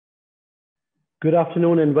Good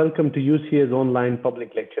afternoon and welcome to UCA's online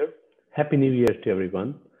public lecture. Happy New Year to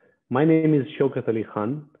everyone. My name is Shaukat Ali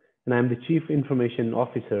Khan and I'm the Chief Information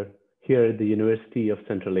Officer here at the University of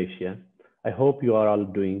Central Asia. I hope you are all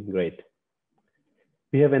doing great.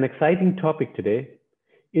 We have an exciting topic today,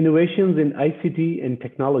 innovations in ICT and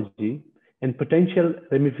technology and potential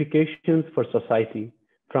ramifications for society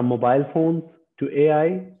from mobile phones to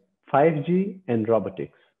AI, 5G and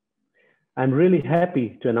robotics. I'm really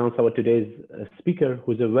happy to announce our today's speaker,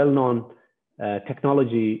 who's a well-known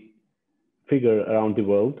technology figure around the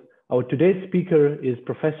world. Our today's speaker is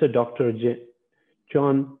Professor Dr.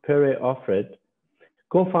 John Pierre Auffret,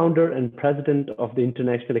 co-founder and president of the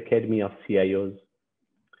International Academy of CIOs.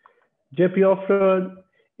 JP Auffret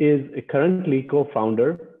is currently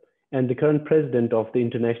co-founder and the current president of the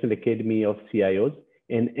International Academy of CIOs,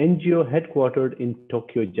 an NGO headquartered in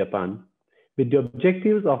Tokyo, Japan, with the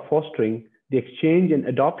objectives of fostering the exchange and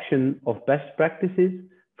adoption of best practices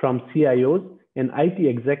from CIOs and IT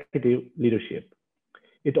executive leadership.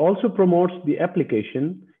 It also promotes the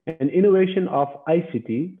application and innovation of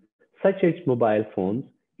ICT, such as mobile phones,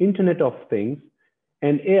 Internet of Things,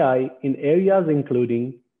 and AI in areas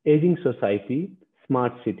including aging society,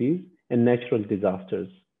 smart cities, and natural disasters.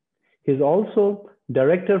 He is also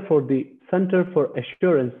director for the Center for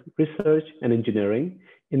Assurance Research and Engineering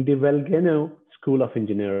in the Valgano School of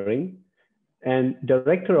Engineering and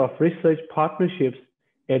Director of Research Partnerships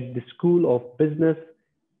at the School of Business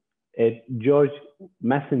at George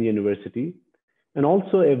Mason University, and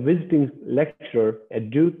also a visiting lecturer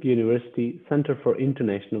at Duke University Center for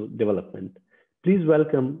International Development. Please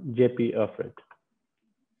welcome JP Auffret.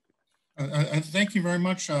 Thank you very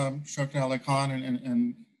much, Shaukat Ali Khan,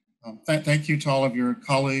 and thank you to all of your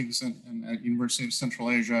colleagues and at University of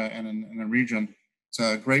Central Asia and in the region. It's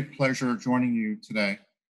a great pleasure joining you today.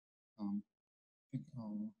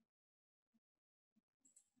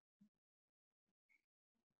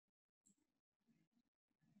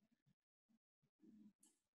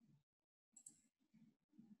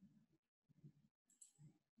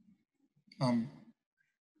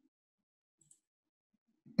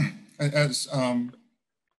 As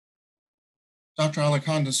Dr. Ali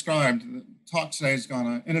Khan described, the talk today is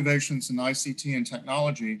on innovations in ICT and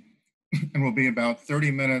technology and will be about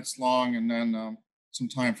 30 minutes long and then some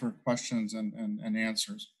time for questions and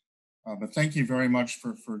answers. But thank you very much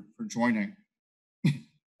for joining.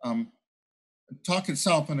 The talk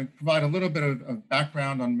itself, I'm going to provide a little bit of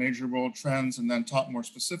background on major world trends and then talk more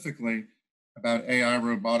specifically about AI,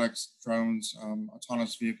 robotics, drones,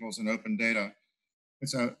 autonomous vehicles, and open data.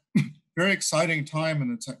 It's a very exciting time in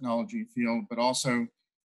the technology field, but also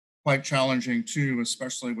quite challenging too,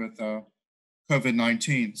 especially with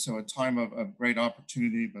COVID-19. So a time of great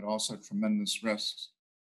opportunity, but also tremendous risks.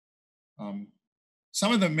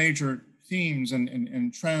 Some of the major themes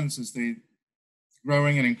and trends is the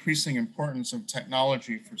growing and increasing importance of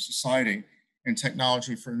technology for society and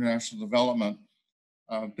technology for international development.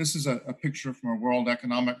 This is a picture from a World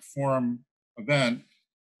Economic Forum event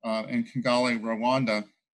in Kigali, Rwanda,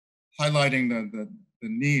 highlighting the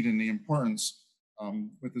need and the importance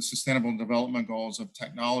with the Sustainable Development Goals of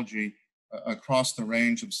technology across the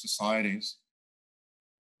range of societies.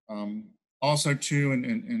 Also too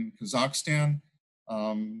in Kazakhstan,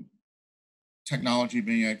 technology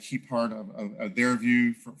being a key part of their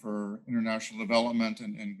view for international development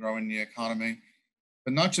and growing the economy.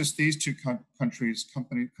 But not just these two countries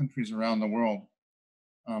around the world.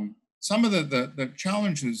 Some of the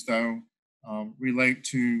challenges, though, relate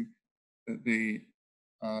to the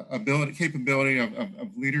capability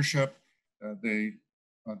of leadership, the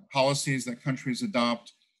policies that countries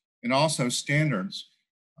adopt, and also standards.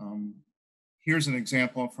 Here's an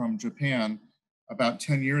example from Japan. About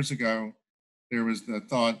 10 years ago, there was the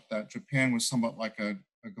thought that Japan was somewhat like a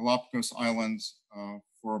Galapagos Islands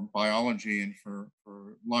for biology and for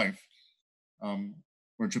life,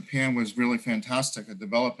 where Japan was really fantastic at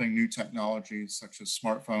developing new technologies such as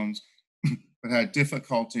smartphones, but had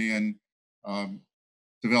difficulty in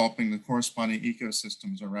developing the corresponding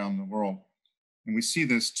ecosystems around the world. And we see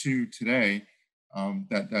this too today,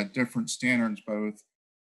 that different standards both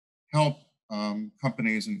help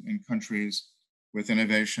companies and countries with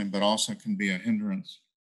innovation, but also can be a hindrance.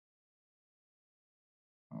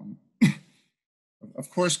 Of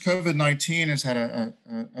course, COVID-19 has had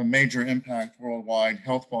a major impact worldwide,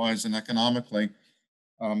 health-wise and economically.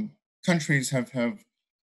 Countries have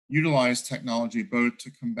utilized technology both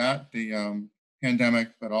to combat the pandemic,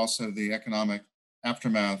 but also the economic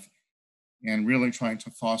aftermath, and really trying to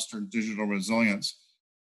foster digital resilience.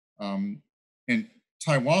 In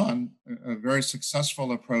Taiwan, a very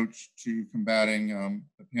successful approach to combating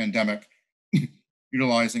the pandemic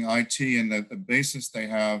utilizing IT and the basis they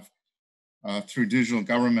have through digital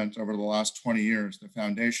government over the last 20 years, the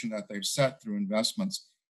foundation that they've set through investments.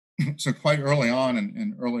 So quite early on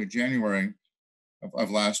in early January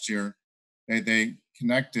of last year, they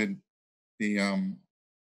connected the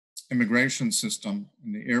immigration system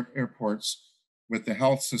in the airports with the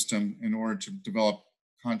health system in order to develop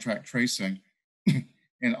contract tracing.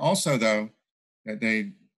 And also, though, that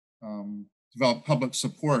they developed public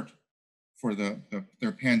support for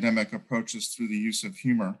their pandemic approaches through the use of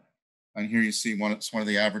humor. And here you see it's one of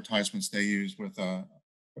the advertisements they use with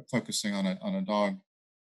focusing on a dog.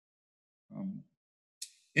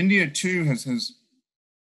 India too has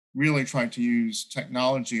really tried to use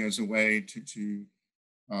technology as a way to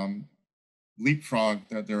leapfrog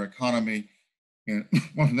their economy. And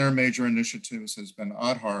one of their major initiatives has been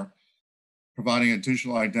Aadhaar, providing a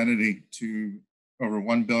digital identity to over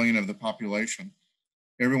 1 billion of the population,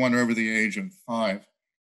 everyone over the age of 5.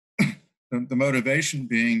 The motivation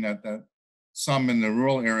being that some in the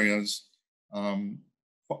rural areas,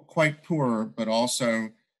 quite poor, but also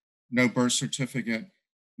no birth certificate,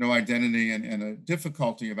 no identity, and a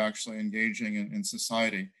difficulty of actually engaging in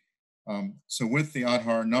society. So with the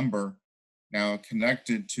Aadhaar number now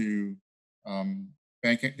connected to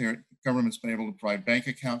their government's been able to provide bank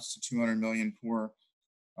accounts to 200 million poor,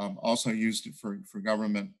 also used it for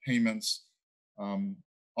government payments,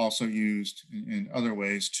 also used in other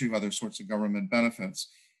ways to other sorts of government benefits.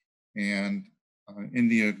 And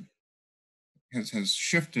India has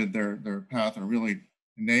shifted their path or really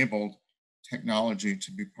enabled technology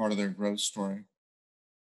to be part of their growth story.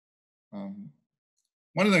 One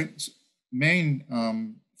of the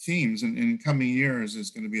main themes in coming years is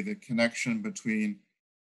going to be the connection between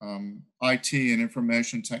IT and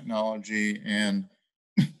information technology and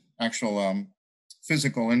actual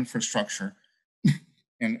physical infrastructure.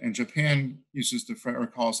 And Japan uses or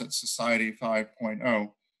calls it Society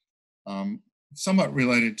 5.0, somewhat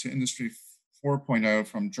related to Industry 4.0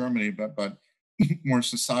 from Germany, but more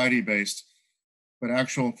society-based, but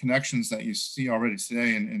actual connections that you see already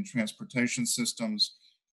today in transportation systems,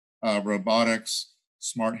 robotics,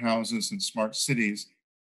 smart houses, and smart cities,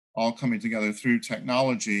 all coming together through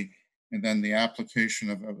technology, and then the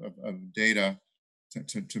application of data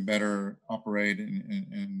to better operate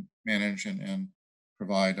and manage and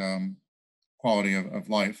provide quality of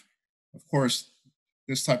life. Of course,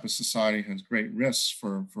 this type of society has great risks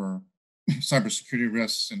for cybersecurity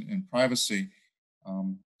risks and privacy.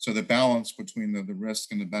 So the balance between the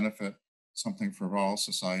risk and the benefit is something for all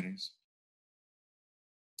societies.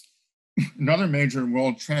 Another major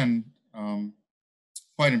world trend,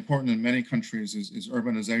 quite important in many countries, is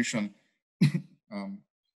urbanization.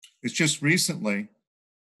 It's just recently,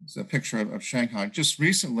 it's a picture of Shanghai, just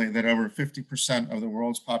recently that over 50% of the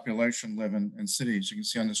world's population live in cities. You can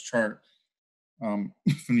see on this chart from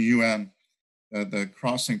the UN, the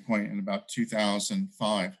crossing point in about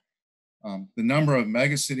 2005. The number of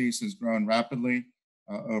megacities has grown rapidly,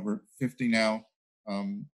 over 50 now.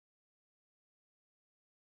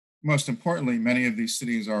 Most importantly, many of these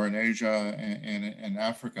cities are in Asia and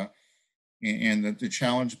Africa, and the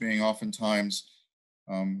challenge being oftentimes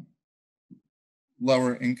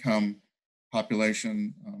lower income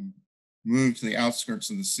population move to the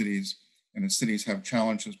outskirts of the cities, and the cities have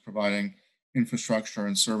challenges providing infrastructure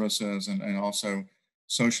and services and also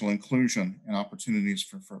social inclusion and opportunities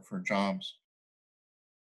for jobs.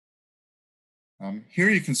 Here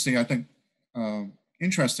you can see, I think,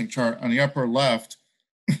 interesting chart on the upper left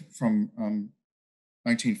from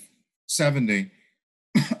 1970,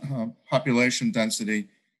 population density.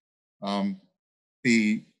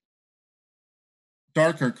 The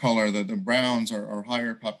darker color, the browns are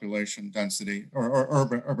higher population density or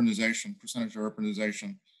urbanization, percentage of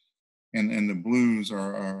urbanization, and the blues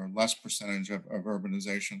are less percentage of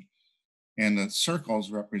urbanization. And the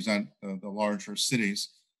circles represent the larger cities.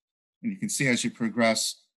 And you can see as you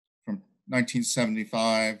progress from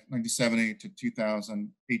 1970 to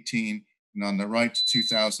 2018, and on the right to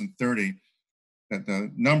 2030, that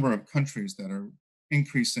the number of countries that are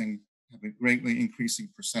increasing, have a greatly increasing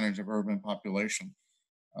percentage of urban population.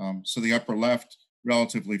 So the upper left,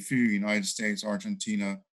 relatively few, United States,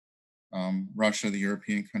 Argentina, Russia, the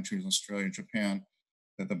European countries, Australia, Japan.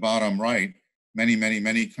 At the bottom right,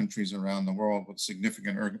 many countries around the world with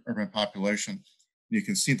significant urban population. You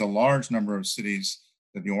can see the large number of cities,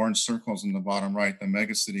 the orange circles in the bottom right, the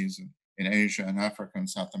mega cities in Asia and Africa and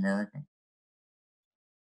South America.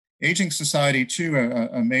 Aging society too,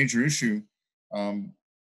 a major issue. And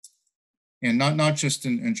not just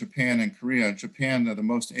in Japan and Korea. Japan, the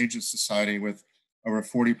most aged society with over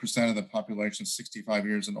 40% of the population 65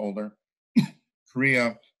 years and older.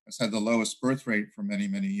 Korea has had the lowest birth rate for many,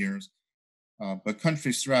 many years. But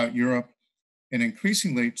countries throughout Europe, and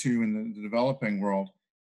increasingly too in the developing world,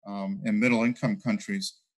 and middle income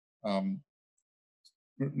countries,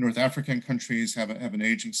 North African countries have an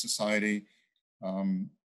aging society.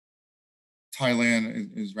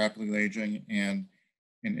 Thailand is rapidly aging, and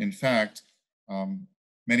in fact,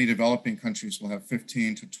 many developing countries will have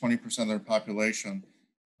 15 to 20% of their population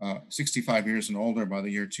 65 years and older by the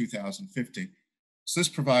year 2050. So this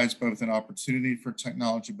provides both an opportunity for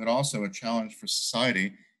technology, but also a challenge for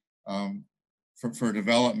society for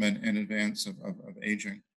development in advance of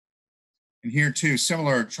aging. And here too,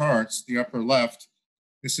 similar charts, the upper left,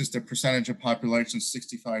 this is the percentage of population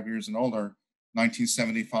 65 years and older,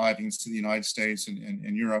 1975, you can see the United States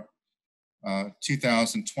and Europe.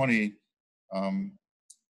 2020,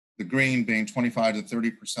 the green being 25 to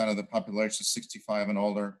 30% of the population 65 and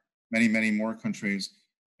older, many, many more countries.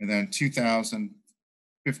 And then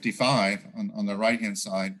 2055 on the right-hand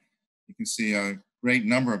side, you can see a great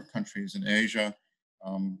number of countries in Asia,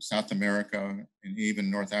 South America, and even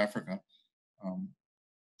North Africa.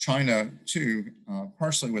 China too,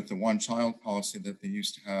 partially with the one-child policy that they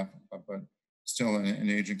used to have, but still an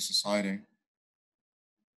aging society.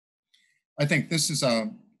 I think this is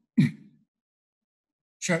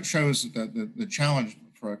shows the challenge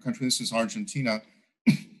for a country. This is Argentina,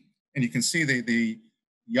 and you can see the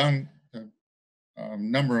young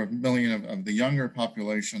number of million of the younger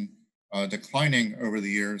population declining over the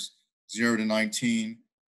years, 0 to 19,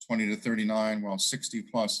 20 to 39, while 60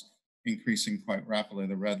 plus increasing quite rapidly,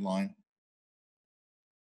 the red line.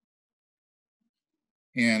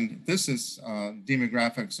 And this is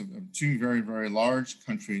demographics of two very, very large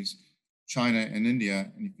countries, China and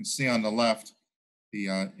India. And you can see on the left, the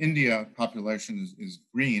India population is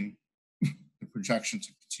green, the projection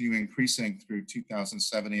to continue increasing through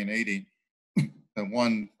 2070 and 80. The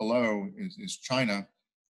one below is China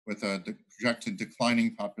with a projected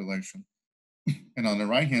declining population. And on the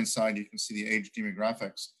right-hand side, you can see the age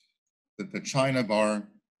demographics. That the China bar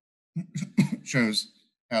shows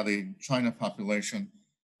how the China population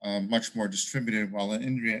much more distributed, while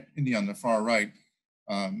in India on the far right,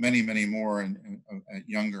 many, many more at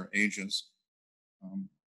younger ages.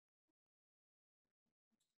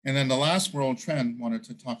 And then the last world trend I wanted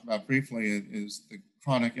to talk about briefly is the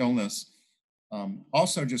chronic illness.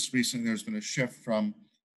 Also just recently, there's been a shift from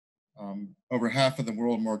over half of the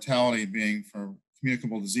world mortality being for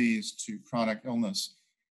communicable disease to chronic illness.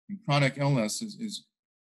 And chronic illness is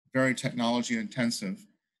very technology intensive.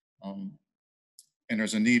 And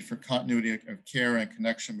there's a need for continuity of care and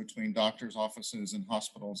connection between doctors' offices and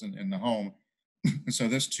hospitals and in the home. And so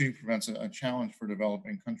this too presents a challenge for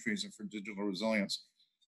developing countries and for digital resilience.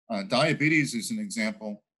 Diabetes is an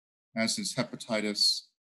example, as is hepatitis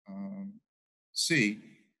C,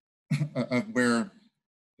 of where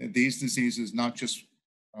these diseases not just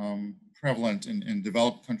prevalent in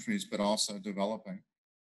developed countries, but also developing.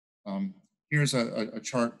 Here's a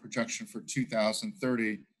chart projection for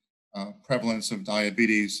 2030, prevalence of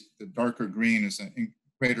diabetes. The darker green is a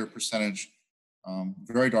greater percentage,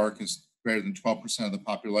 very dark is greater than 12% of the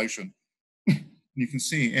population. You can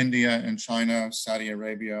see India and China, Saudi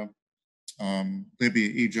Arabia, Libya,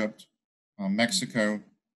 Egypt, Mexico,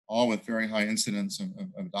 all with very high incidence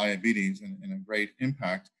of diabetes and a great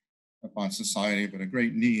impact upon society, but a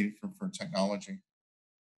great need for technology.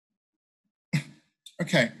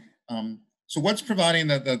 Okay, so what's providing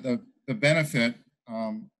the benefit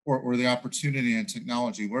or the opportunity in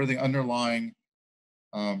technology? What are the underlying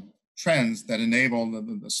trends that enable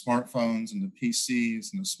the smartphones and the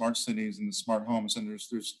PCs and the smart cities and the smart homes? And there's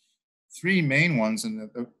three main ones, and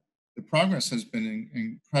the progress has been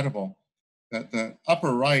incredible. That the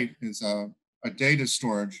upper right is a data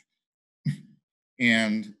storage,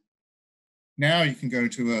 and now you can go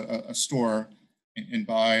to a store and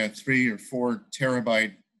buy a 3 or 4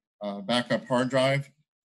 terabyte backup hard drive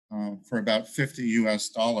for about $50 US.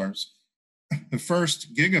 The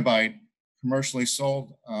first gigabyte commercially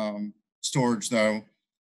sold storage, though,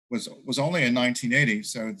 was only in 1980,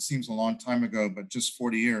 so it seems a long time ago, but just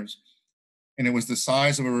 40 years. And it was the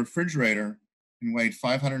size of a refrigerator and weighed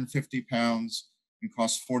 550 pounds and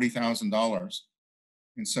cost $40,000.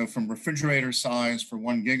 And so from refrigerator size for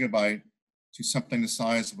 1 gigabyte to something the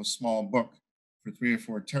size of a small book for 3 or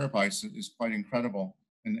 4 terabytes is quite incredible.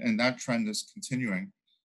 And that trend is continuing.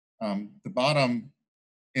 The bottom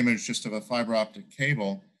image just of a fiber optic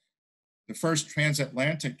cable, the first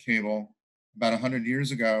transatlantic cable about 100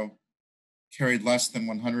 years ago carried less than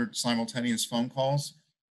 100 simultaneous phone calls.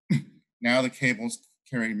 Now the cables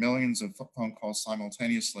carry millions of phone calls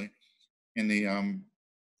simultaneously. In the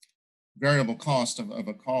variable cost of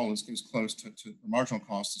a call is close to the marginal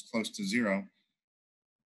cost is close to zero.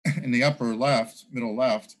 In the upper left, middle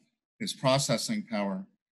left, is processing power.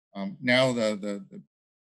 Now the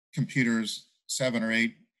computers 7 or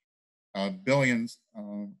 8 billion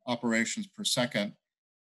operations per second.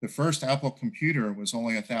 The first Apple computer was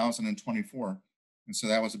only 1,024, and so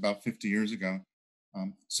that was about 50 years ago.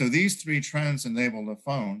 So these three trends enabled a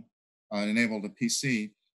phone, enabled a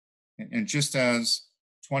PC, and just as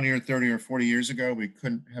 20 or 30 or 40 years ago, we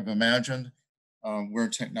couldn't have imagined where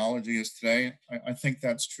technology is today, I think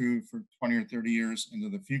that's true for 20 or 30 years into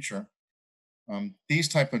the future. These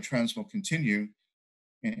type of trends will continue,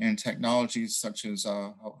 and technologies such as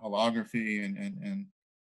holography and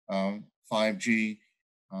 5G,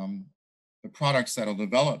 the products that'll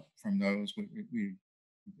develop from those,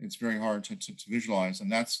 it's very hard to visualize.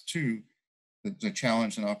 And that's too the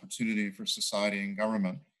challenge and opportunity for society and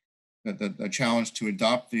government, the challenge to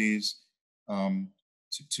adopt these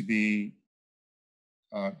to be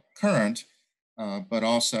current, but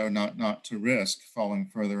also not to risk falling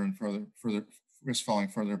further and falling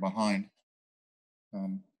further behind.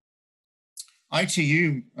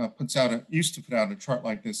 ITU used to put out a chart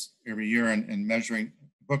like this every year, and measuring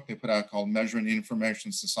a book they put out called Measuring the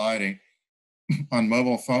Information Society on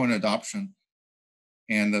mobile phone adoption.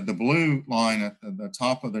 And the blue line at the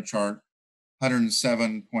top of the chart,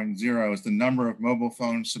 107.0, is the number of mobile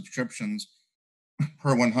phone subscriptions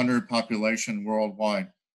per 100 population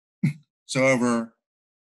worldwide. So over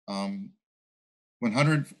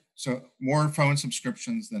 100, so more phone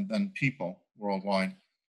subscriptions than people worldwide,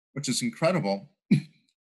 which is incredible.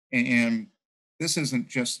 And this isn't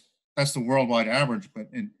just, that's the worldwide average, but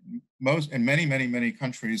in many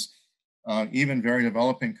countries, even very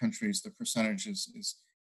developing countries, the percentage is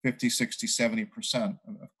 50, 60, 70%,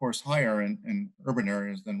 of course higher in urban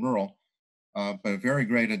areas than rural, but a very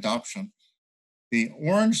great adoption. The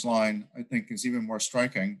orange line, I think, is even more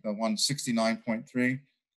striking, the 169.3.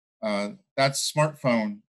 That's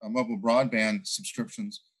smartphone, mobile broadband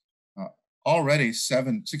subscriptions, already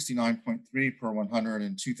 69.3 per 100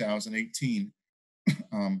 in 2018,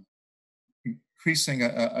 increasing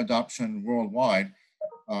adoption worldwide,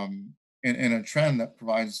 in a trend that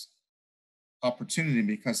provides opportunity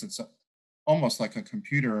because it's almost like a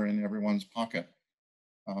computer in everyone's pocket.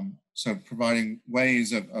 So providing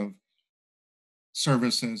ways of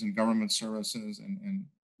services and government services and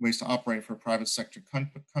ways to operate for private sector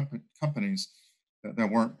companies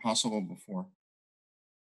that weren't possible before.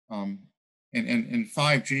 And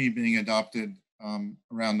 5G being adopted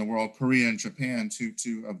around the world, Korea and Japan,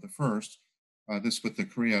 two of the first, this with the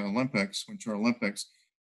Korea Olympics, Winter Olympics.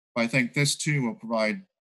 But I think this too will provide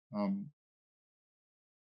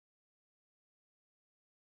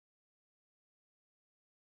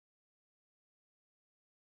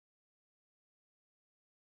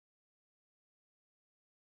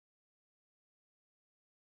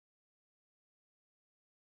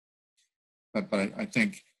but I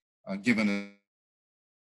think given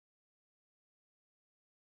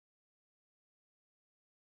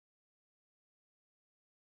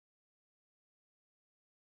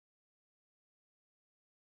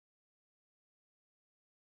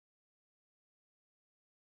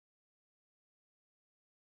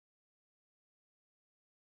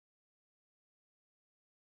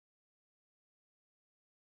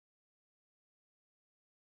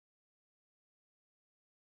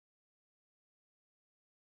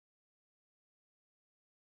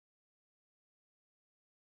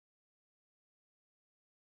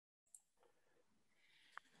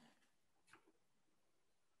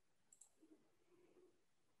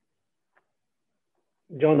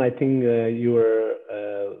John, I think you were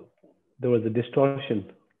there was a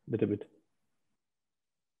distortion a little bit.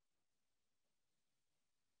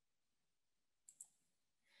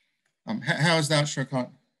 how is that, Shirkat?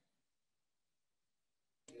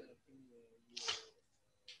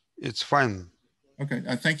 It's fine. Okay,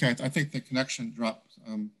 thank you. I think the connection dropped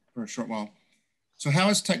for a short while. So how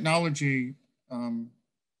is technology,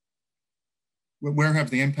 where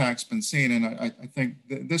have the impacts been seen? And I think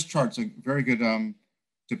this chart's a very good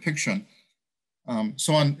depiction.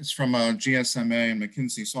 It's from GSMA and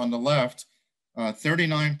McKinsey. So on the left,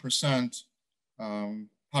 39%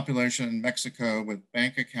 population in Mexico with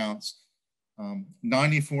bank accounts,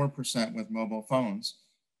 94% with mobile phones.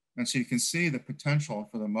 And so you can see the potential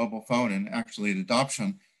for the mobile phone and actually the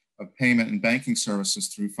adoption of payment and banking services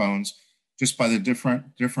through phones just by the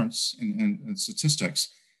difference in statistics.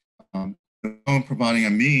 The phone providing a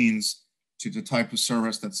means to the type of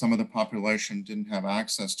service that some of the population didn't have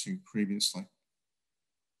access to previously.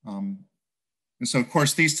 And so, of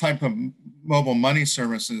course, these type of mobile money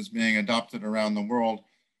services being adopted around the world,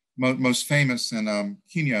 most famous in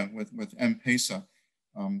Kenya with M-Pesa.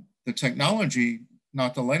 The technology,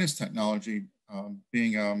 not the latest technology,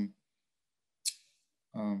 being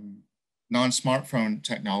non-smartphone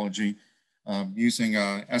technology, using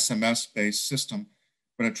a SMS-based system,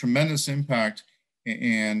 but a tremendous impact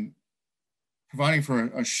and providing for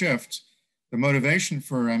a shift. The motivation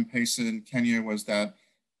for M-Pesa in Kenya was that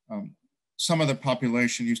some of the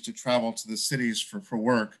population used to travel to the cities for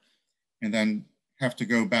work and then have to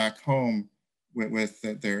go back home with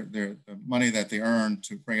the money that they earned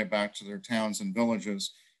to bring it back to their towns and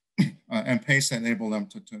villages. M-Pesa enabled them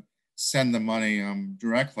to send the money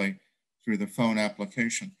directly through the phone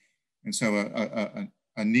application. And so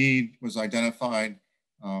a need was identified.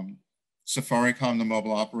 Safaricom, the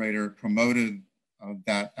mobile operator, promoted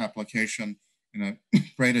that application, and a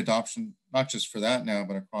great adoption, not just for that now,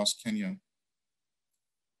 but across Kenya.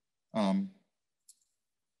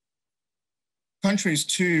 Countries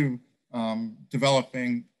too,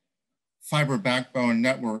 developing fiber backbone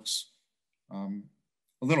networks, a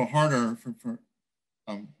little harder for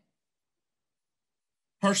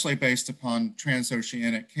partially based upon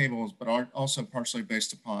transoceanic cables, but are also partially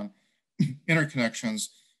based upon interconnections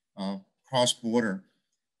cross-border.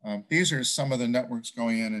 These are some of the networks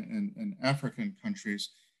going in African countries,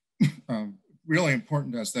 really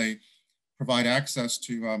important as they provide access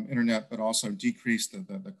to internet, but also decrease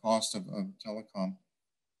the cost of telecom.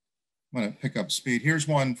 I'm going to pick up speed. Here's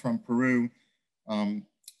one from Peru.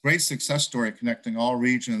 Great success story connecting all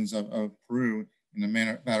regions of Peru in a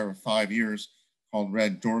matter of 5 years, called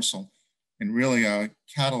Red Dorsal, and really a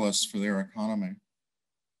catalyst for their economy.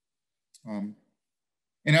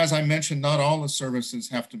 And as I mentioned, not all the services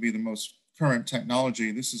have to be the most current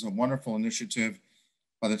technology. This is a wonderful initiative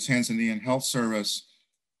by the Tanzanian Health Service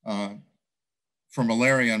for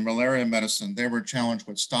malaria and malaria medicine. They were challenged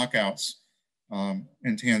with stockouts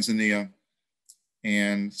in Tanzania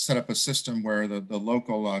and set up a system where the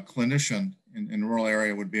local clinician in rural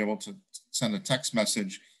area would be able to send a text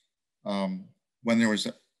message when there was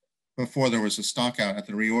before there was a stockout at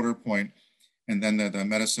the reorder point, and then the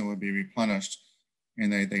medicine would be replenished.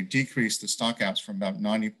 And they decreased the stockouts from about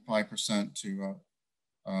 95% to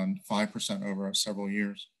 5% over several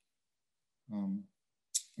years.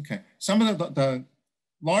 Okay, some of the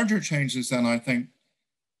larger changes then, I think,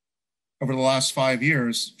 over the last 5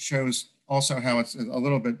 years shows also how it's a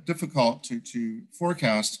little bit difficult to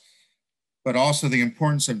forecast, but also the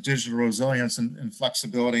importance of digital resilience and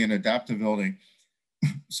flexibility and adaptability.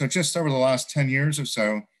 So just over the last 10 years or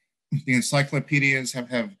so, the encyclopedias have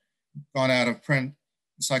gone out of print.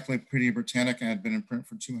 Encyclopedia Britannica had been in print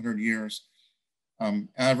for 200 years.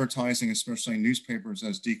 Advertising, especially newspapers,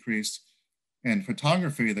 has decreased. And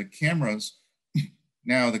photography, the cameras,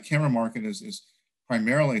 now the camera market is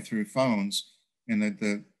primarily through phones. And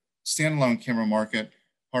the standalone camera market,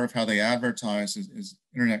 part of how they advertise is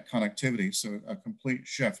internet connectivity. So a complete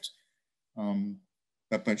shift,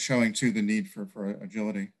 but showing too the need for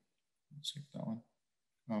agility. Let's skip that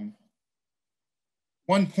one.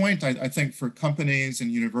 One point I think for companies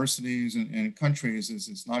and universities and countries is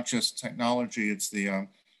it's not just technology, it's the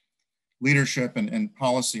leadership and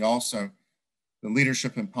policy also. The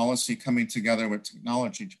leadership and policy coming together with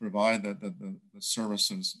technology to provide the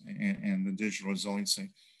services and the digital resiliency.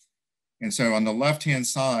 And so on the left-hand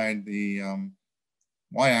side, the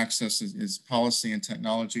y-axis is policy and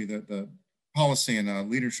technology, the policy and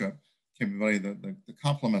leadership capability, the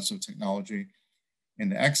complements of technology.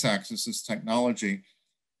 And the x-axis is technology.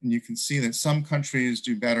 And you can see that some countries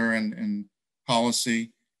do better in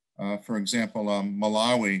policy. For example,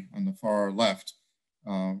 Malawi on the far left,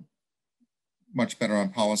 much better on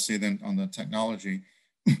policy than on the technology.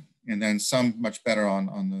 And then some much better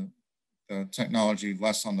on the technology,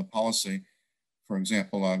 less on the policy. For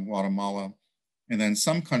example, Guatemala. And then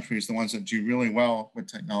some countries, the ones that do really well with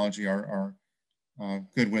technology are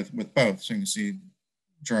good with both. So you can see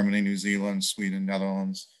Germany, New Zealand, Sweden,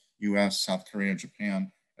 Netherlands, US, South Korea,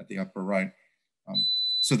 Japan at the upper right.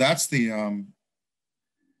 So that's the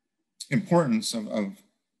importance of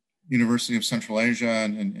University of Central Asia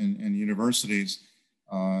and universities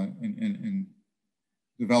in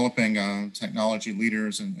developing technology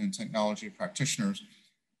leaders and technology practitioners,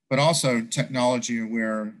 but also technology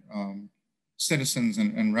aware citizens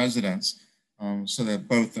and residents, so that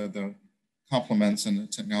both the complements and the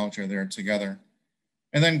technology are there together.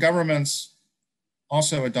 And then governments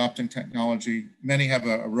also adopting technology. Many have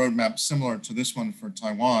a roadmap similar to this one for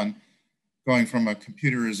Taiwan, going from a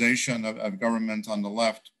computerization of government on the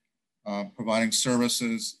left, providing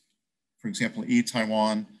services, for example,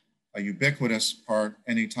 e-Taiwan, a ubiquitous part,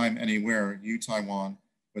 anytime, anywhere, you Taiwan,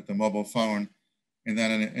 with the mobile phone, and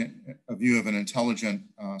then a view of an intelligent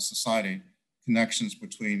society, connections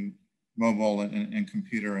between mobile and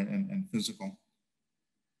computer and physical.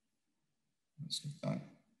 Let's get that.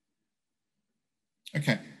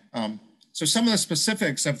 Okay, so some of the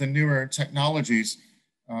specifics of the newer technologies,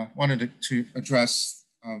 wanted to address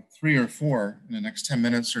 3 or 4 in the next 10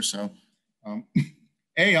 minutes or so.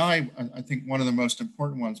 AI, I think one of the most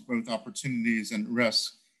important ones, both opportunities and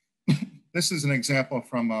risks. This is an example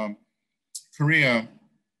from Korea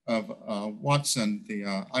of Watson, the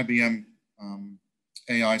IBM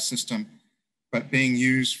AI system, but being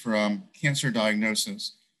used for cancer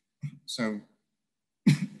diagnosis. So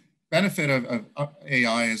benefit of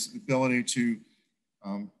AI is the ability to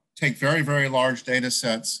take very, very large data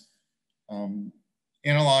sets,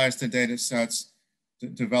 analyze the data sets, to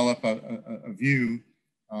develop a view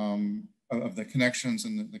of the connections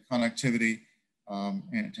and the connectivity,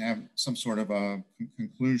 and to have some sort of a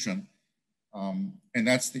conclusion. And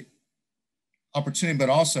that's the opportunity, but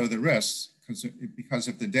also the risks, because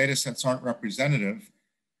if the data sets aren't representative,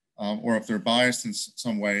 or if they're biased in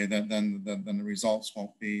some way, then the results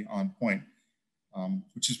won't be on point,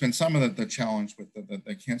 which has been some of the challenge with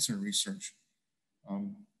the cancer research.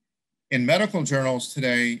 In medical journals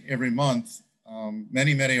today, every month,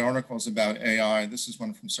 many articles about AI. This is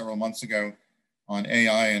one from several months ago on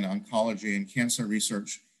AI and oncology and cancer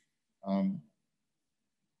research.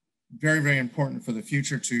 Very, very important for the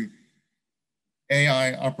future to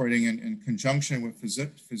AI operating in conjunction with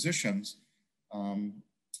physicians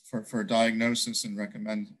for diagnosis and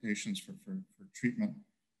recommendations for treatment.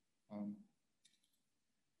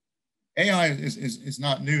 AI is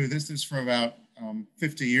not new. This is from about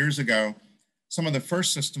 50 years ago. Some of the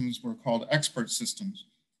first systems were called expert systems.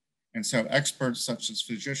 And so experts such as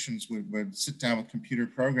physicians would sit down with computer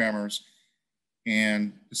programmers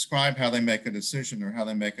and describe how they make a decision or how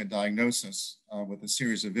they make a diagnosis with a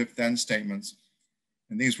series of if-then statements.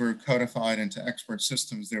 And these were codified into expert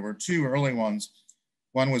systems. There were 2 early ones.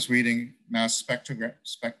 One was reading mass spectroscopy,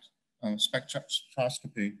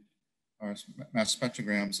 or mass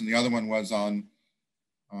spectrograms, and the other one was on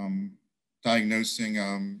diagnosing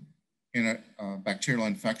in a bacterial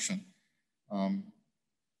infection. And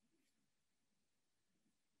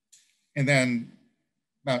then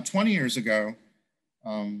about 20 years ago,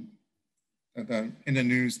 in the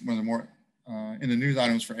news, one of the more in the news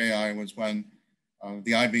items for AI was when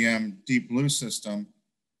the IBM Deep Blue system,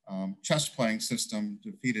 chess playing system,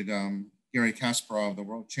 defeated Garry Kasparov, the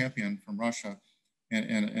world champion from Russia,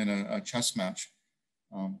 in a chess match.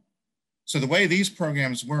 So the way these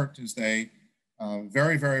programs worked is they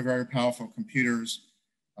very powerful computers.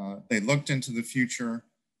 They looked into the future,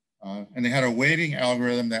 and they had a weighting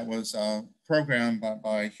algorithm that was programmed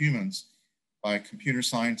by humans, by computer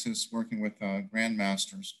scientists working with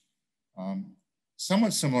grandmasters.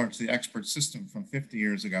 Somewhat similar to the expert system from 50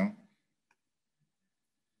 years ago.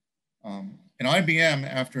 And IBM,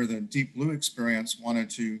 after the Deep Blue experience,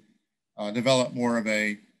 wanted to develop more of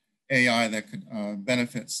a AI that could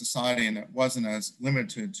benefit society and that wasn't as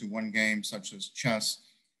limited to one game such as chess.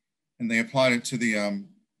 And they applied it to the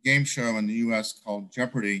game show in the US called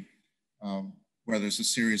Jeopardy, where there's a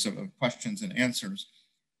series of questions and answers.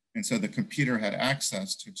 And so the computer had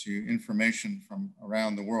access to information from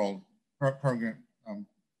around the world,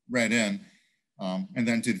 read in, and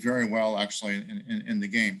then did very well actually in the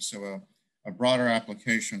game. So a broader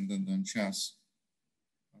application than chess.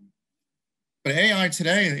 But AI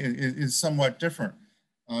today is somewhat different.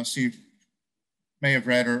 So you may have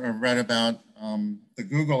read or read about the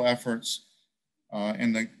Google efforts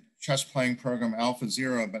in the chess playing program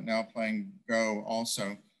AlphaZero, but now playing Go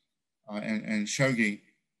also, and Shogi.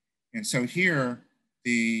 And so here,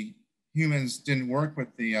 the humans didn't work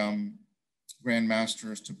with the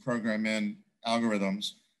grandmasters to program in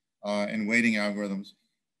algorithms and weighting algorithms.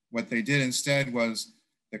 What they did instead was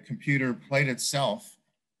the computer played itself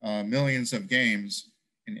millions of games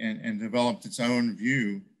and developed its own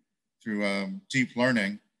view through deep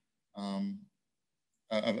learning of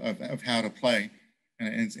how to play.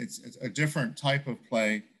 And it's a different type of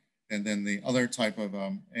play than the other type of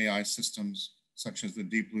AI systems, such as the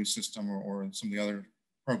Deep Blue system or some of the other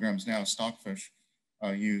programs now, Stockfish,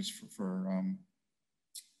 use for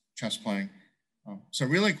chess playing. So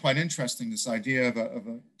really quite interesting, this idea of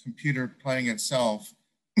a computer playing itself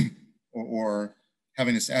or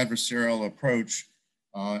having this adversarial approach,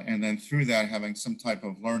 and then through that having some type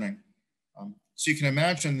of learning. So you can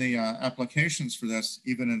imagine the applications for this,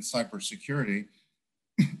 even in cybersecurity,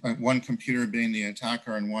 one computer being the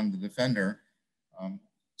attacker and one the defender.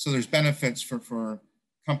 So there's benefits for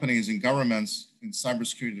companies and governments in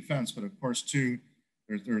cybersecurity defense, but of course too,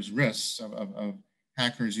 there's risks of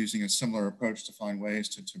hackers using a similar approach to find ways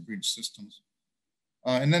to breach systems.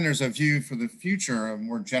 And then there's a view for the future of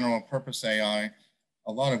more general purpose AI.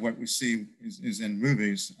 A lot of what we see is in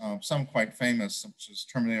movies, some quite famous, such as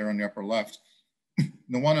Terminator on the upper left.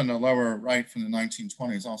 The one on the lower right from the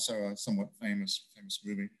 1920s, also a somewhat famous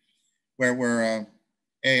movie, where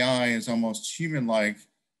AI is almost human-like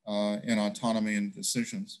in autonomy and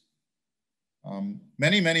decisions.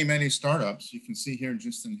 Many startups, you can see here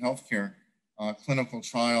just in healthcare, clinical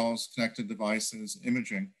trials, connected devices,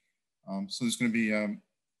 imaging. So there's going to be a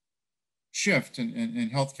shift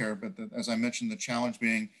in healthcare, but as I mentioned, the challenge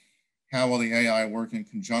being how will the AI work in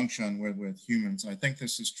conjunction with humans? I think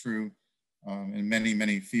this is true in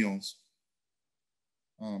many fields.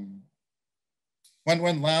 One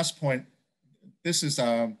last point, this is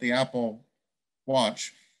the Apple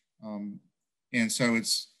Watch. And so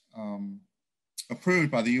it's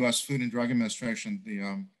approved by the US Food and Drug Administration,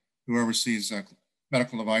 who oversees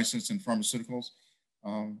medical devices and pharmaceuticals,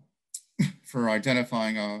 for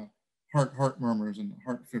identifying heart murmurs and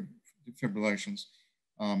heart fibrillations.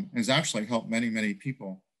 Has actually helped many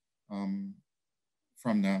people from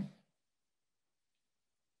that.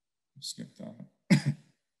 Skip that.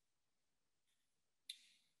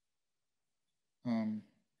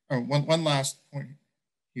 One last point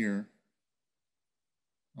here.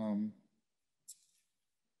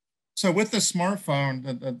 So with the smartphone,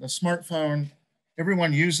 the smartphone,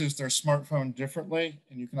 everyone uses their smartphone differently,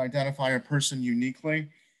 and you can identify a person uniquely.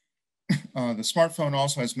 The smartphone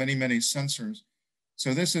also has many sensors.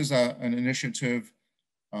 So this is an initiative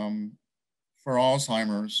for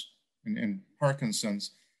Alzheimer's and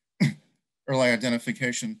Parkinson's, early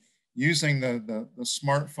identification, using the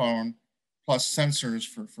smartphone plus sensors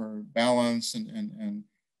for balance and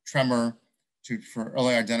tremor for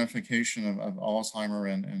early identification of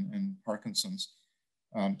Alzheimer and Parkinson's.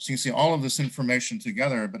 So you can see all of this information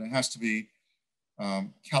together, but it has to be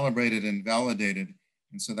calibrated and validated.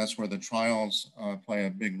 And so that's where the trials play a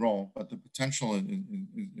big role, but the potential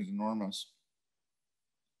is enormous.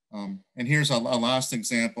 And here's a last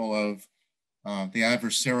example of the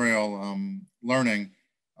adversarial learning.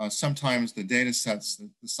 Sometimes the data sets,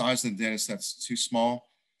 the size of the data sets is too small.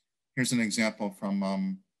 Here's an example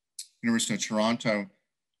from University of Toronto,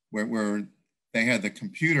 where they had the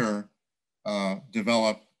computer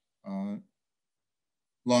develop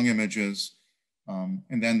lung images,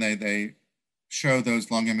 and then they show those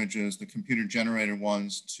lung images, the computer generated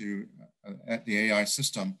ones, to at the AI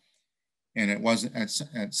system. And it wasn't,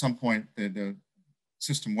 at some point, the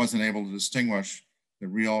system wasn't able to distinguish the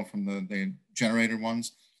real from the generated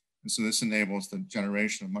ones. And so this enables the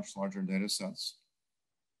generation of much larger data sets.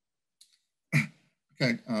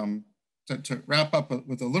 Okay, to wrap up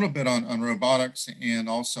with a little bit on robotics and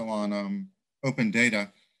also on open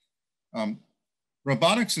data.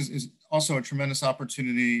 Robotics is also a tremendous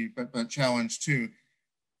opportunity, but challenge too.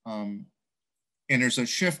 And there's a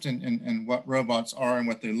shift in what robots are and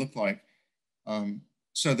what they look like.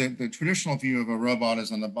 So the traditional view of a robot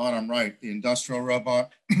is on the bottom right, the industrial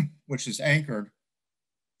robot, which is anchored,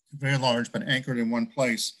 very large, but anchored in one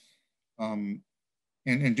place, and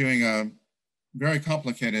doing a very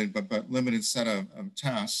complicated but limited set of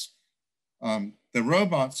tasks. The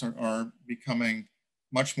robots are becoming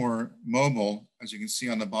much more mobile, as you can see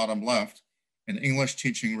on the bottom left, an English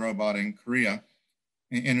teaching robot in Korea.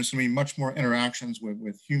 And there's going to be much more interactions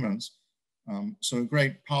with humans. So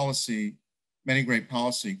many great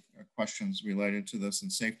policy questions related to this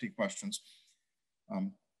and safety questions.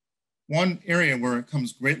 One area where it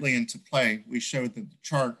comes greatly into play, we showed the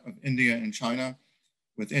chart of India and China,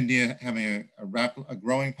 with India having a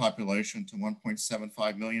growing population to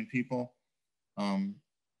 1.75 million people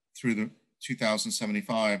through the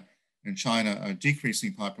 2075, and China a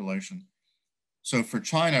decreasing population. So for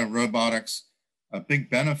China, robotics, a big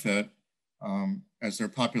benefit as their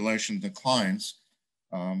population declines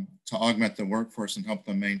to augment the workforce and help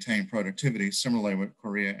them maintain productivity, similarly with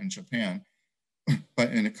Korea and Japan.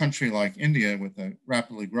 But in a country like India with a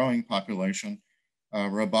rapidly growing population,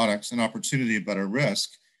 robotics, an opportunity but a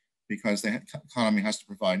risk, because the economy has to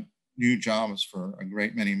provide new jobs for a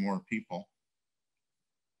great many more people.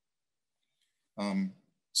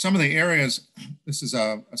 Some of the areas, this is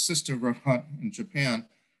a assistive robot in Japan,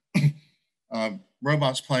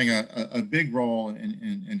 robots playing a big role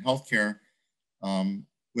in healthcare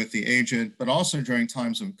with the aged, but also during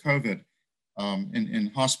times of COVID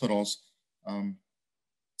in hospitals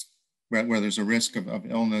where there's a risk of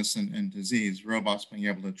illness and disease, robots being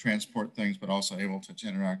able to transport things, but also able to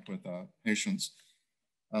interact with patients.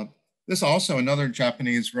 This also another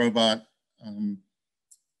Japanese robot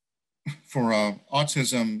for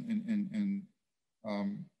autism and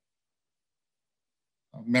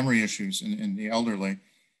memory issues in the elderly.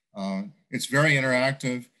 It's very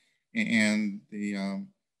interactive, and the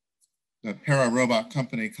Para robot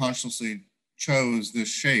company consciously chose this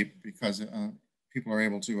shape because people are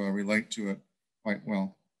able to relate to it quite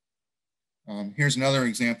well. Here's another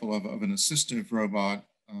example of an assistive robot,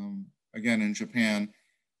 again in Japan,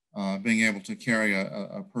 being able to carry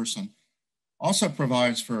a person. Also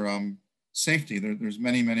provides for safety. There's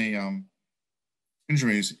many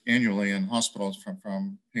injuries annually in hospitals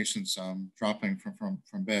from patients dropping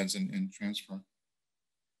from beds and transfer.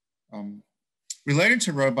 Related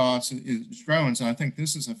to robots is drones, and I think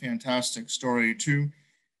this is a fantastic story too,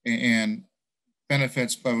 and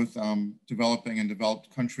benefits both developing and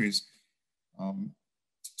developed countries.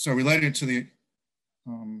 So related to the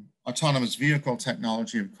autonomous vehicle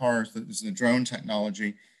technology of cars, that is the drone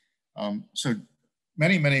technology. So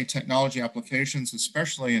many technology applications,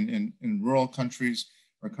 especially in rural countries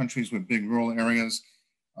or countries with big rural areas,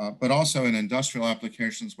 but also in industrial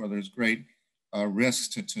applications where there's great risks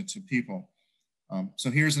to people.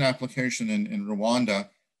 So here's an application in Rwanda,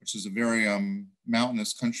 which is a very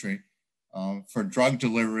mountainous country, for drug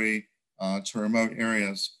delivery to remote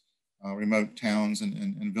areas, remote towns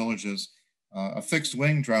and villages. A fixed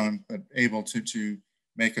wing drone, but able to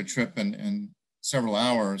make a trip in several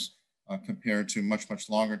hours compared to much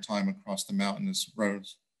longer time across the mountainous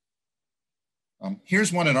roads.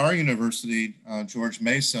 Here's one at our university, George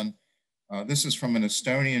Mason. This is from an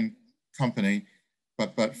Estonian company,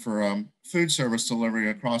 but for food service delivery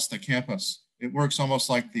across the campus. It works almost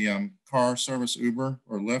like the car service Uber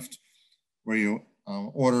or Lyft, where you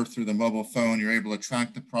order through the mobile phone. You're able to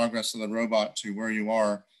track the progress of the robot to where you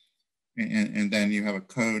are, and then you have a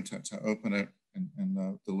code to open it, and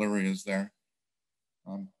the delivery is there.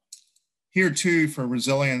 Here too, for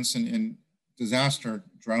resilience and disaster,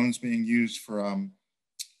 drones being used for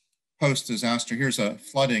post-disaster. Here's a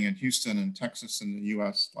flooding in Houston and Texas in the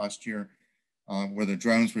US last year, where the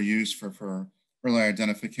drones were used for early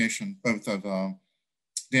identification, both of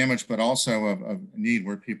damage, but also of need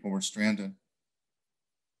where people were stranded.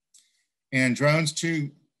 And drones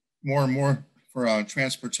too, more and more for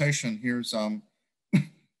transportation. Here's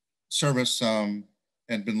service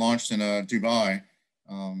had been launched in Dubai,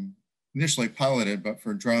 initially piloted, but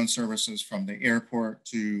for drone services from the airport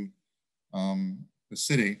to the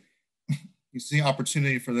city. You see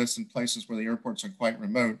opportunity for this in places where the airports are quite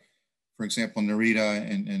remote. For example, Narita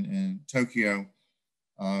and Tokyo,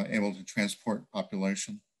 able to transport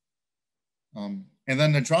population. And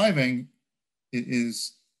then the driving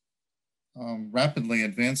is rapidly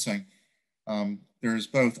advancing. There's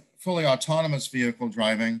both fully autonomous vehicle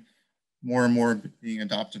driving, more and more being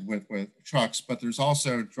adopted with trucks, but there's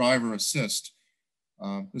also driver assist.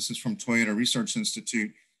 This is from Toyota Research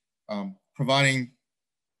Institute, providing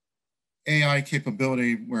AI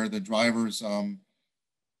capability where the driver's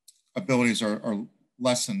abilities are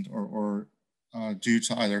lessened or due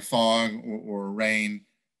to either fog or rain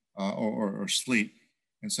or sleet.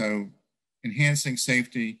 And so enhancing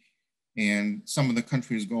safety, and some of the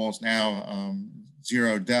country's goals now,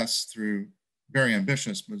 0 deaths through, very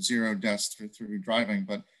ambitious, but 0 deaths through driving,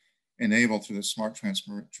 but enabled through the smart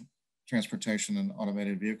transportation and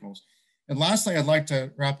automated vehicles. And lastly, I'd like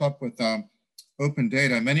to wrap up with open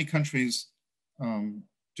data. Many countries doing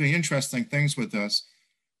interesting things with this.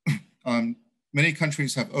 Many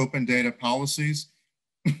countries have open data policies,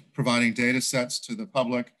 providing data sets to the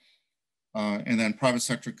public, and then private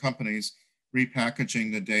sector companies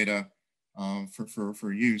repackaging the data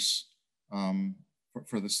for use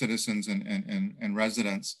for the citizens and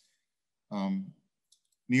residents. New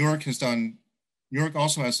York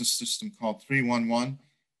also has a system called 311.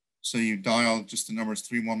 So you dial just the numbers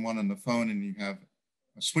 311 on the phone, and you have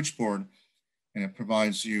a switchboard, and it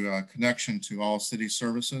provides you a connection to all city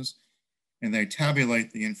services, and they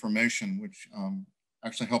tabulate the information, which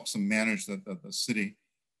actually helps them manage the city.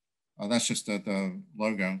 That's just the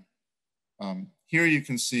logo. Here you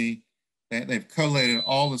can see they've collated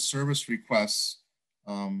all the service requests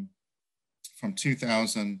from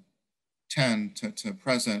 2010 to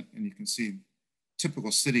present, and you can see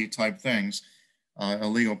typical city type things,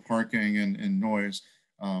 illegal parking and noise,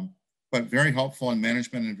 but very helpful in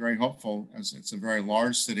management and very helpful as it's a very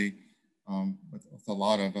large city with a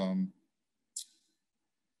lot of,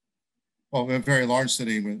 a very large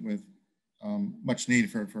city with much need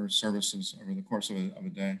for services over the course of a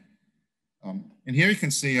day. And here you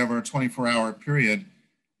can see over a 24-hour period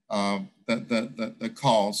the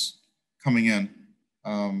calls coming in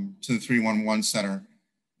to the 311 center.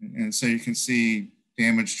 And so you can see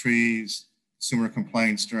damaged trees, consumer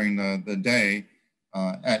complaints during the day.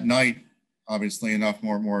 At night, obviously enough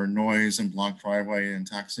more noise and blocked driveway and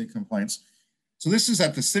taxi complaints. So this is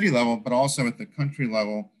at the city level, but also at the country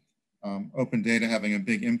level, open data having a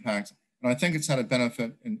big impact. And I think it's had a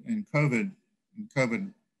benefit in COVID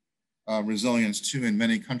resilience too in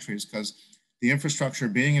many countries, because the infrastructure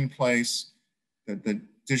being in place, the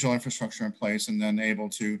digital infrastructure in place, and then able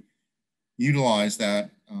to utilize that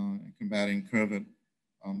in combating COVID.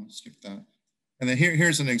 Skip that. And then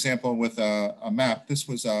here's an example with a map. This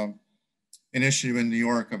was an issue in New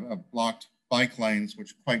York of blocked bike lanes,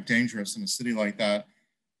 which are quite dangerous in a city like that,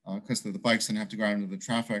 because the bikes didn't have to go out into the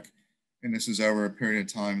traffic. And this is over a period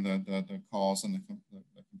of time, the calls and the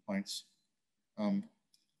complaints.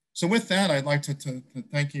 So with that, I'd like to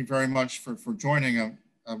thank you very much for joining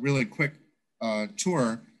a really quick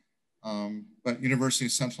tour. But University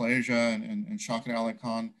of Central Asia and Shaukat Ali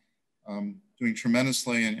Khan doing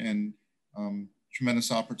tremendously and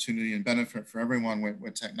tremendous opportunity and benefit for everyone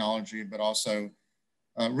with technology, but also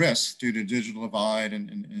risk due to digital divide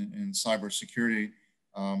and cybersecurity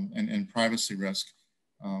and privacy risk.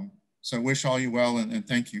 So wish all you well and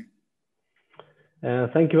thank you.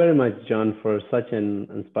 Thank you very much, John, for such an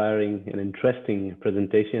inspiring and interesting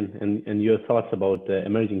presentation and your thoughts about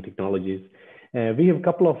emerging technologies. We have a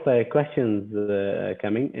couple of questions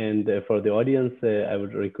coming, and for the audience, I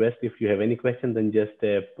would request if you have any questions, then just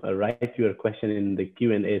write your question in the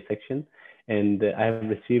Q&A section. And I have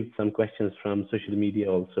received some questions from social media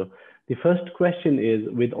also. The first question is,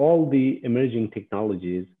 with all the emerging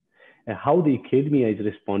technologies, how the academia is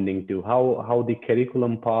responding to, how the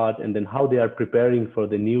curriculum part, and then how they are preparing for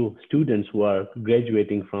the new students who are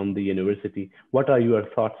graduating from the university. What are your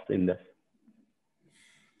thoughts in this?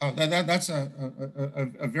 That's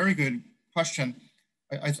a very good question.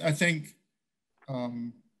 I think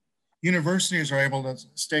universities are able to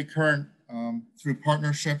stay current through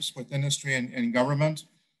partnerships with industry and government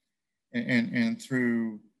and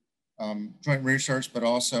through joint research, but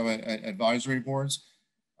also at advisory boards.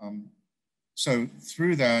 So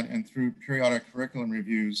through that and through periodic curriculum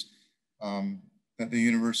reviews, that the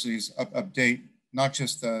universities update not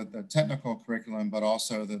just the technical curriculum, but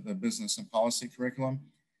also the business and policy curriculum.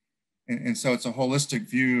 And so it's a holistic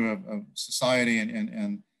view of society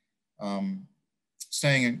and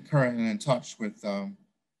staying current and in touch with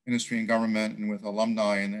industry and government and with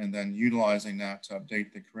alumni and then utilizing that to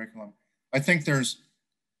update the curriculum. I think there's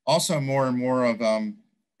also more and more of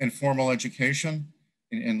informal education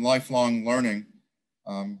and lifelong learning.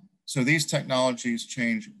 So these technologies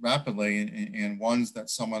change rapidly, and ones that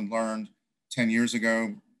someone learned 10 years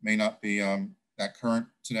ago may not be that current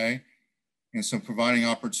today. And so providing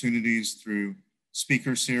opportunities through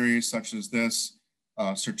speaker series such as this,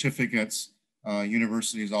 certificates,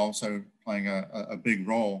 universities also playing a big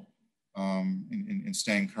role in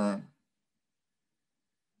staying current.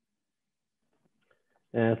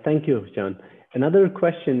 Thank you, John. Another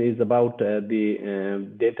question is about the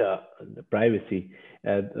data privacy.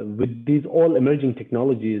 With these all emerging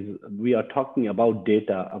technologies, we are talking about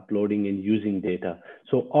data, uploading and using data.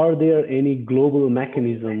 So are there any global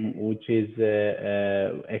mechanism which is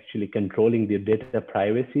actually controlling the data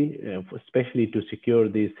privacy, especially to secure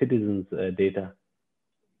the citizens' data?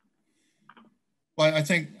 Well, I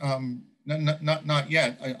think not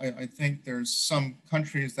yet. I think there's some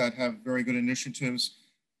countries that have very good initiatives.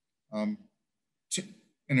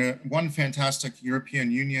 In one fantastic European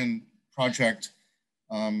Union project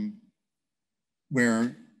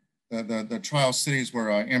where the trial cities were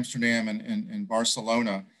Amsterdam and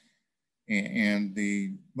Barcelona, and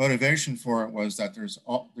the motivation for it was that there's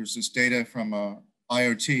this data from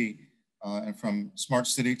IoT and from smart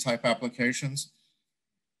city type applications,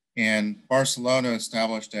 and Barcelona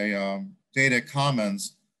established a data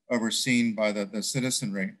commons overseen by the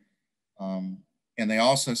citizenry. And they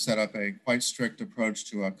also set up a quite strict approach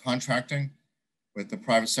to contracting with the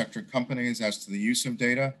private sector companies as to the use of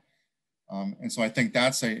data. And so I think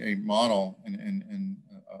that's a model and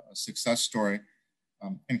a success story.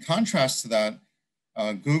 In contrast to that,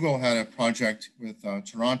 Google had a project with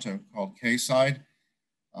Toronto called K-Side,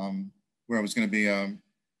 where it was going to be a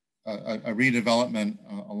redevelopment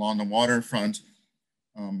along the waterfront.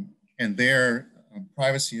 And their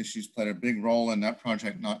privacy issues played a big role in that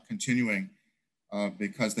project not continuing.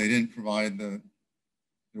 Because they didn't provide there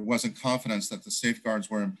wasn't confidence that the safeguards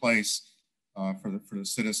were in place for the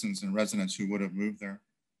citizens and residents who would have moved there.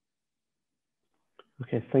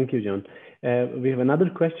 Okay, thank you, John. We have another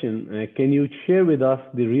question. Can you share with us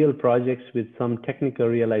the real projects with some technical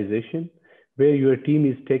realization where your team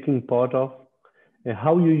is taking part of,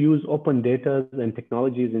 how you use open data and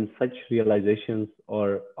technologies in such realizations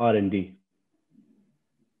or R&D.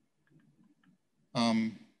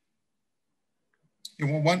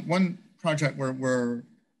 One project we're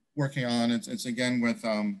working on, it's again with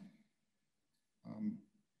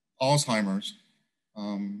Alzheimer's.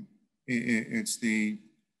 It's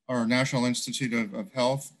our National Institute of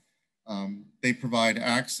Health. They provide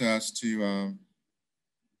access to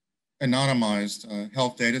anonymized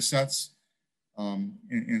health data sets.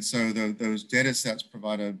 And so those data sets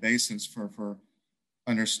provide a basis for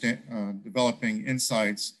developing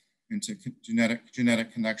insights into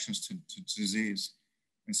genetic connections to disease.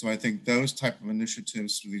 And so I think those type of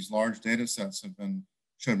initiatives through these large data sets have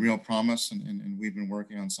showed real promise, and we've been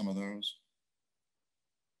working on some of those.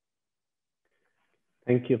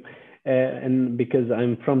 Thank you. And because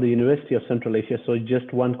I'm from the University of Central Asia, so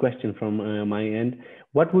just one question from my end.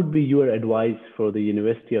 What would be your advice for the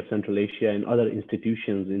University of Central Asia and other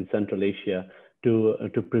institutions in Central Asia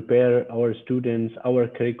to prepare our students, our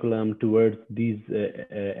curriculum towards these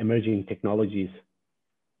emerging technologies?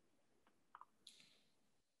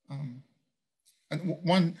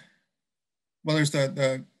 Well, there's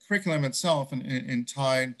the curriculum itself and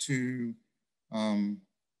tied to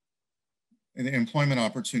the employment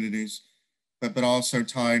opportunities, but also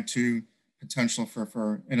tied to potential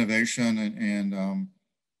for innovation and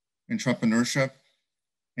entrepreneurship.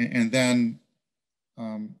 And then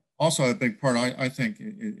also a big part, I think,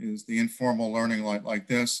 is the informal learning like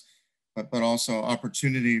this, but also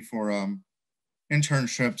opportunity for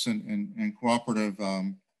internships and cooperative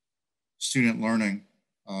student learning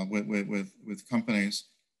with companies.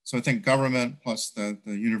 So I think government plus the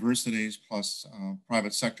universities plus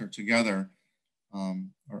private sector together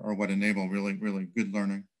are what enable really good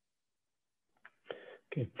learning.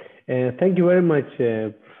 Okay, thank you very much,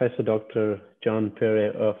 Professor Dr. John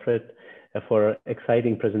Pierre Auffret, for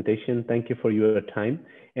exciting presentation. Thank you for your time,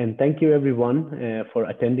 and thank you everyone for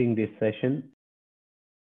attending this session.